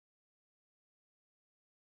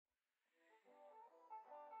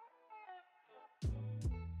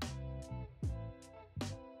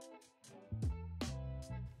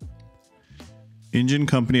Engine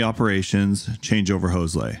Company Operations Changeover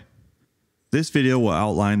Hose Lay. This video will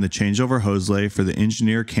outline the changeover hose lay for the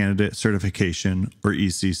Engineer Candidate Certification, or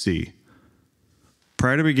ECC.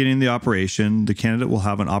 Prior to beginning the operation, the candidate will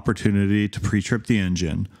have an opportunity to pre-trip the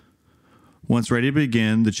engine. Once ready to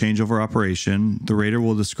begin the changeover operation, the rater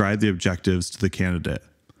will describe the objectives to the candidate.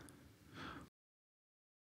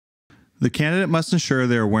 The candidate must ensure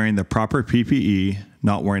they are wearing the proper PPE,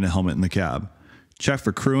 not wearing a helmet in the cab. Check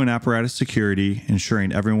for crew and apparatus security,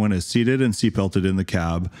 ensuring everyone is seated and seatbelted in the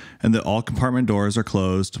cab and that all compartment doors are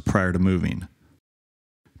closed prior to moving.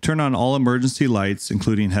 Turn on all emergency lights,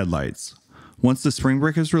 including headlights. Once the spring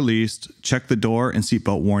brake is released, check the door and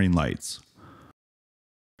seatbelt warning lights.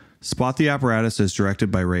 Spot the apparatus as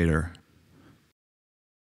directed by rater.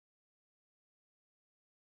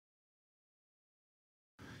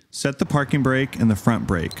 Set the parking brake and the front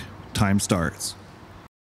brake. Time starts.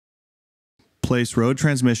 Place road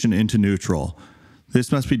transmission into neutral. This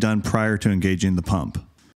must be done prior to engaging the pump.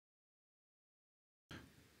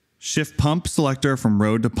 Shift pump selector from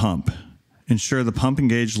road to pump. Ensure the pump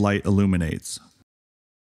engaged light illuminates.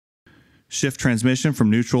 Shift transmission from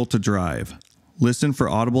neutral to drive. Listen for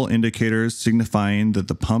audible indicators signifying that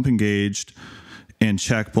the pump engaged and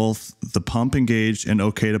check both the pump engaged and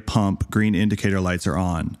OK to pump green indicator lights are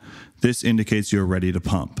on. This indicates you are ready to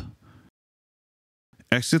pump.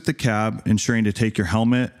 Exit the cab, ensuring to take your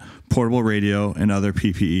helmet, portable radio, and other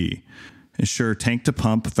PPE. Ensure tank to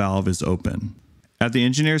pump valve is open. At the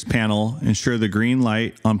engineer's panel, ensure the green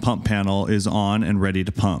light on pump panel is on and ready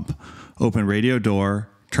to pump. Open radio door,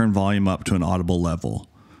 turn volume up to an audible level.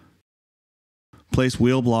 Place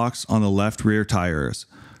wheel blocks on the left rear tires.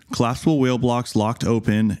 Collapsible wheel blocks locked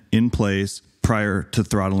open in place prior to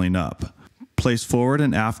throttling up. Place forward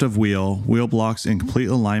and aft of wheel blocks in complete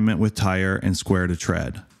alignment with tire and square to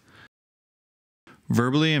tread.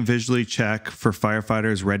 Verbally and visually check for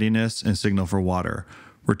firefighter's readiness and signal for water.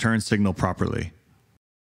 Return signal properly.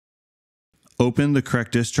 Open the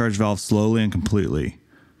correct discharge valve slowly and completely.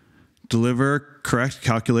 Deliver correct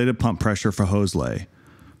calculated pump pressure for hose lay.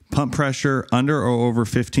 Pump pressure under or over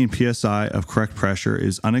 15 psi of correct pressure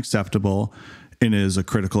is unacceptable and is a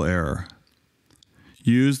critical error.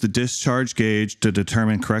 Use the discharge gauge to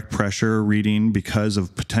determine correct pressure reading because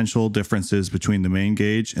of potential differences between the main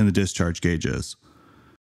gauge and the discharge gauges.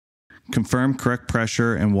 Confirm correct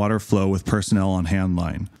pressure and water flow with personnel on hand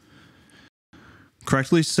line.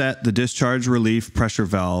 Correctly set the discharge relief pressure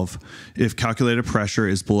valve if calculated pressure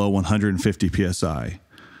is below 150 psi.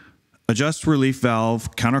 Adjust relief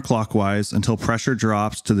valve counterclockwise until pressure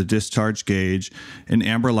drops to the discharge gauge and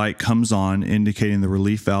amber light comes on indicating the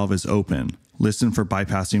relief valve is open. Listen for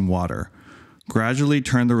bypassing water. Gradually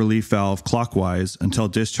turn the relief valve clockwise until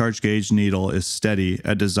discharge gauge needle is steady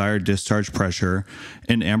at desired discharge pressure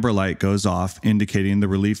and amber light goes off indicating the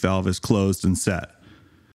relief valve is closed and set.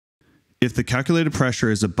 If the calculated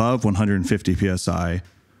pressure is above 150 psi,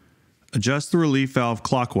 adjust the relief valve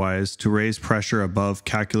clockwise to raise pressure above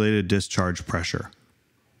calculated discharge pressure.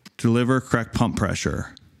 Deliver correct pump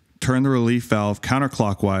pressure. Turn the relief valve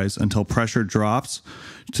counterclockwise until pressure drops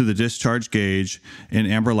to the discharge gauge and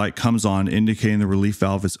amber light comes on indicating the relief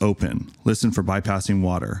valve is open. Listen for bypassing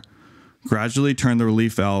water. Gradually turn the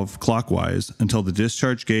relief valve clockwise until the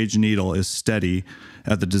discharge gauge needle is steady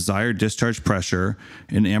at the desired discharge pressure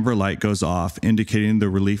and amber light goes off indicating the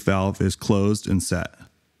relief valve is closed and set.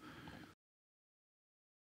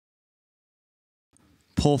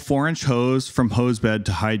 Pull 4-inch hose from hose bed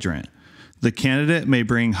to hydrant. The candidate may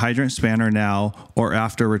bring hydrant spanner now or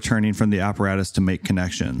after returning from the apparatus to make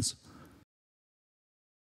connections.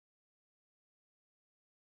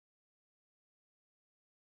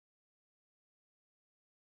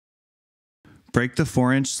 Break the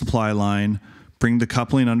 4-inch supply line, bring the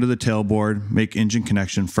coupling under the tailboard, make engine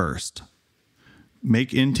connection first.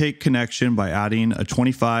 Make intake connection by adding a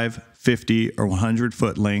 25, 50, or 100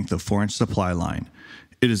 foot length of 4-inch supply line.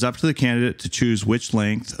 It is up to the candidate to choose which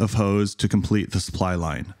length of hose to complete the supply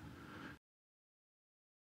line.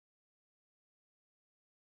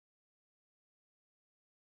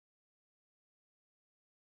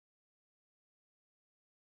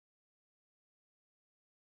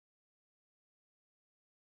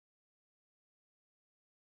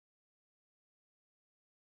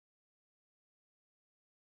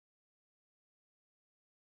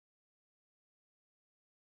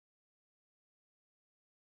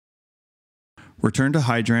 Return to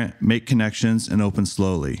hydrant, make connections, and open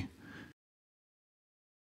slowly.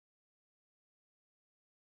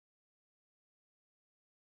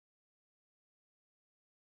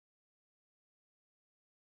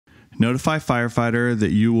 Notify firefighter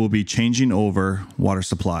that you will be changing over water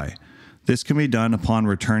supply. This can be done upon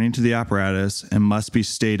returning to the apparatus and must be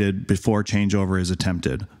stated before changeover is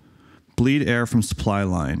attempted. Bleed air from supply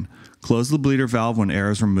line. Close the bleeder valve when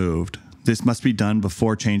air is removed. This must be done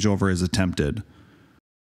before changeover is attempted.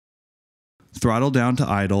 Throttle down to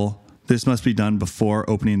idle. This must be done before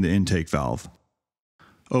opening the intake valve.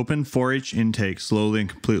 Open 4H intake slowly and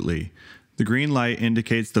completely. The green light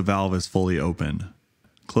indicates the valve is fully open.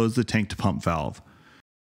 Close the tank to pump valve.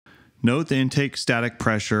 Note the intake static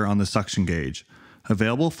pressure on the suction gauge.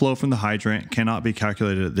 Available flow from the hydrant cannot be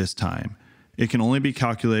calculated at this time. It can only be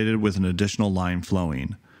calculated with an additional line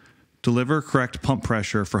flowing. Deliver correct pump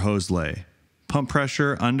pressure for hose lay. Pump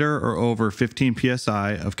pressure under or over 15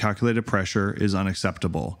 psi of calculated pressure is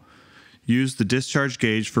unacceptable. Use the discharge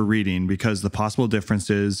gauge for reading because the possible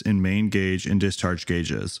differences in main gauge and discharge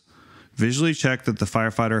gauges. Visually check that the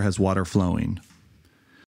firefighter has water flowing.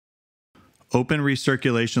 Open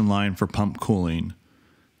recirculation line for pump cooling.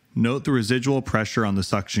 Note the residual pressure on the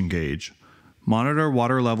suction gauge. Monitor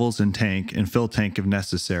water levels in tank and fill tank if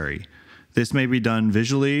necessary. This may be done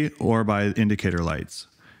visually or by indicator lights.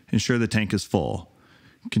 Ensure the tank is full.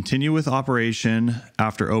 Continue with operation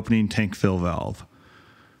after opening tank fill valve.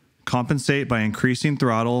 Compensate by increasing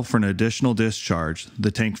throttle for an additional discharge,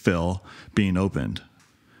 the tank fill being opened.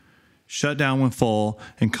 Shut down when full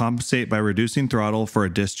and compensate by reducing throttle for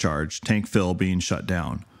a discharge, tank fill being shut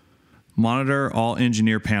down. Monitor all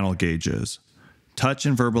engineer panel gauges. Touch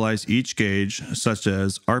and verbalize each gauge, such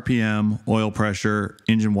as RPM, oil pressure,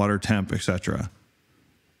 engine water temp, etc.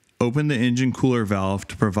 Open the engine cooler valve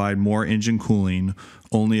to provide more engine cooling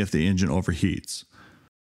only if the engine overheats.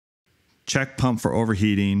 Check pump for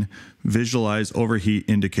overheating. Visualize overheat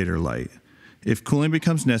indicator light. If cooling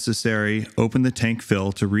becomes necessary, open the tank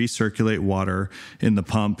fill to recirculate water in the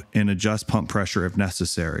pump and adjust pump pressure if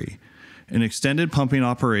necessary. In extended pumping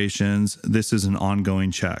operations, this is an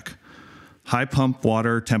ongoing check. High pump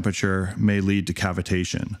water temperature may lead to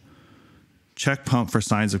cavitation. Check pump for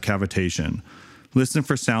signs of cavitation. Listen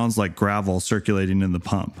for sounds like gravel circulating in the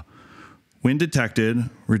pump. When detected,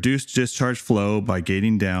 reduce discharge flow by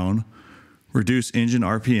gating down, reduce engine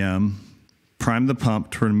RPM, prime the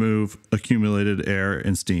pump to remove accumulated air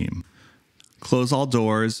and steam. Close all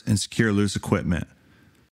doors and secure loose equipment.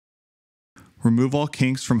 Remove all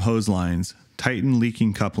kinks from hose lines. Tighten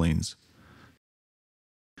leaking couplings.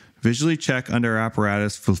 Visually check under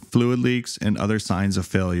apparatus for fluid leaks and other signs of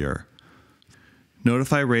failure.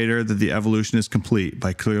 Notify rater that the evolution is complete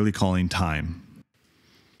by clearly calling time.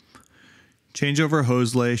 Changeover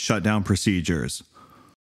hose lay shutdown procedures.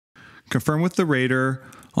 Confirm with the rater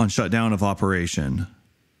on shutdown of operation.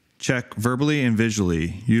 Check verbally and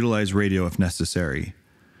visually. Utilize radio if necessary.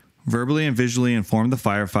 Verbally and visually inform the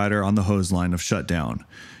firefighter on the hose line of shutdown.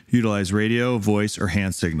 Utilize radio, voice, or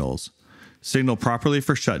hand signals. Signal properly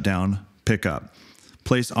for shutdown. Pick up.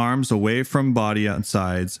 Place arms away from body on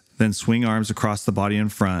sides, then swing arms across the body in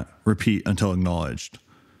front. Repeat until acknowledged.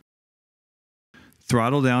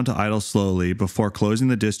 Throttle down to idle slowly before closing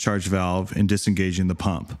the discharge valve and disengaging the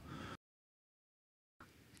pump.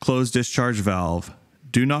 Close discharge valve.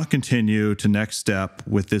 Do not continue to next step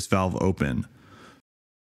with this valve open.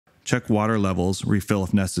 Check water levels, refill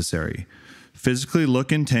if necessary. Physically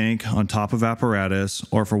look in tank on top of apparatus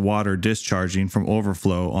or for water discharging from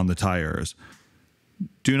overflow on the tires.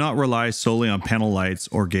 Do not rely solely on panel lights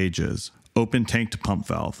or gauges. Open tank to pump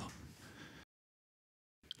valve.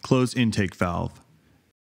 Close intake valve.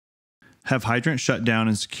 Have hydrant shut down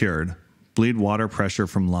and secured. Bleed water pressure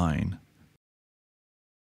from line.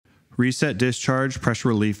 Reset discharge pressure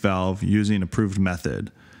relief valve using approved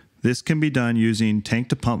method. This can be done using tank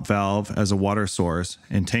to pump valve as a water source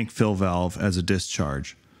and tank fill valve as a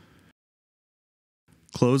discharge.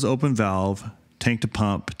 Close open valve, tank to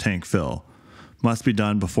pump, tank fill. Must be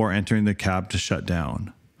done before entering the cab to shut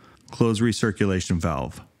down. Close recirculation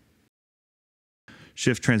valve.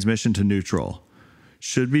 Shift transmission to neutral.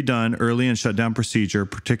 Should be done early in shutdown procedure,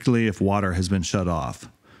 particularly if water has been shut off.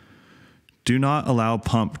 Do not allow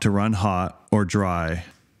pump to run hot or dry.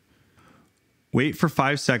 Wait for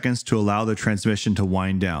 5 seconds to allow the transmission to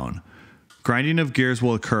wind down. Grinding of gears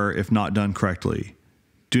will occur if not done correctly.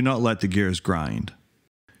 Do not let the gears grind.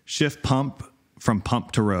 Shift pump from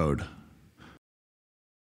pump to road.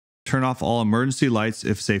 Turn off all emergency lights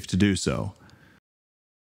if safe to do so.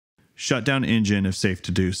 Shut down engine if safe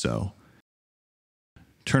to do so.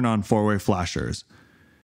 Turn on four-way flashers.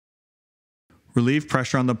 Relieve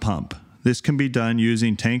pressure on the pump. This can be done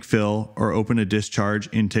using tank fill or open a discharge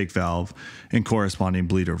intake valve and corresponding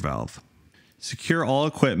bleeder valve. Secure all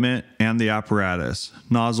equipment and the apparatus,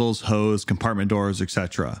 nozzles, hose, compartment doors,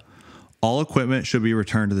 etc. All equipment should be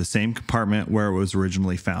returned to the same compartment where it was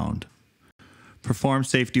originally found. Perform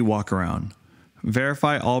safety walkaround.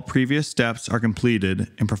 Verify all previous steps are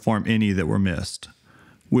completed and perform any that were missed.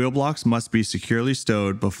 Wheel blocks must be securely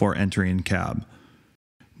stowed before entering cab.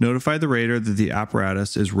 Notify the raider that the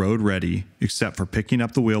apparatus is road ready, except for picking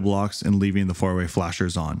up the wheel blocks and leaving the four-way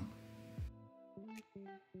flashers on.